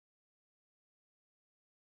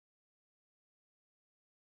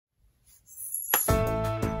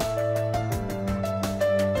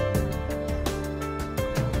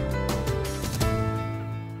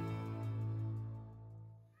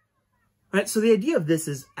Right, so the idea of this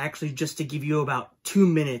is actually just to give you about 2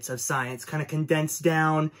 minutes of science, kind of condensed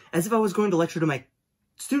down, as if I was going to lecture to my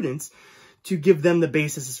students to give them the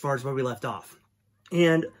basis as far as where we left off.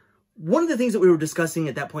 And one of the things that we were discussing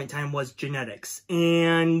at that point in time was genetics.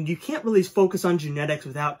 And you can't really focus on genetics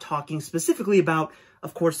without talking specifically about,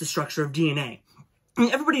 of course, the structure of DNA. I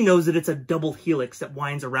mean, everybody knows that it's a double helix that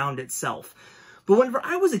winds around itself. But whenever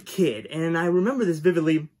I was a kid, and I remember this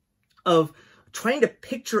vividly, of trying to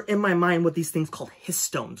picture in my mind what these things called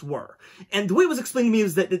histones were. And the way it was explained to me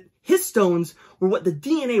is that the histones were what the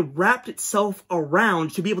DNA wrapped itself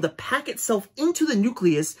around to be able to pack itself into the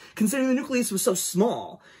nucleus, considering the nucleus was so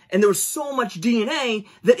small. And there was so much DNA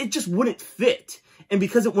that it just wouldn't fit. And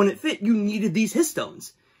because it wouldn't fit, you needed these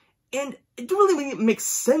histones. And it didn't really make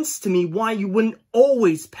sense to me why you wouldn't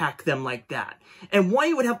always pack them like that. And why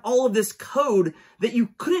you would have all of this code that you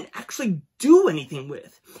couldn't actually do anything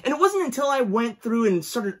with. And it wasn't until I went through and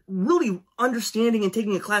started really understanding and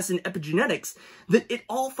taking a class in epigenetics that it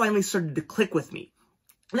all finally started to click with me.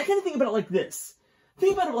 And I kind of think about it like this.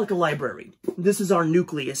 Think about it like a library. This is our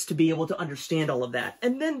nucleus to be able to understand all of that.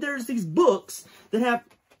 And then there's these books that have...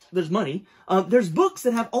 There's money. There's books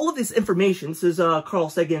that have all of this information. This is Carl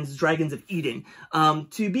Sagan's Dragons of Eden.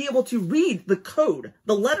 To be able to read the code,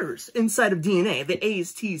 the letters inside of DNA, the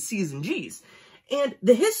A's, T's, C's, and G's. And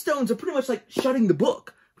the histones are pretty much like shutting the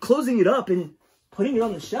book, closing it up, and putting it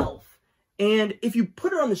on the shelf. And if you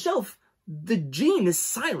put it on the shelf, the gene is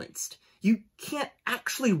silenced. You can't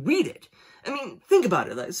actually read it. I mean, think about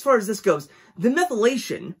it. As far as this goes, the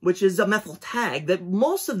methylation, which is a methyl tag that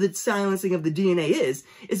most of the silencing of the DNA is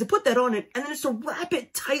to put that on it, and then it's to wrap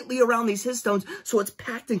it tightly around these histones so it's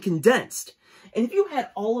packed and condensed. And if you had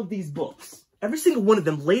all of these books, every single one of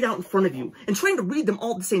them laid out in front of you, and trying to read them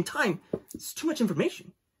all at the same time, it's too much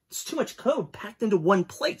information. It's too much code packed into one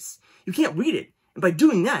place. You can't read it. And by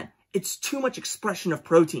doing that, it's too much expression of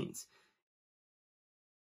proteins.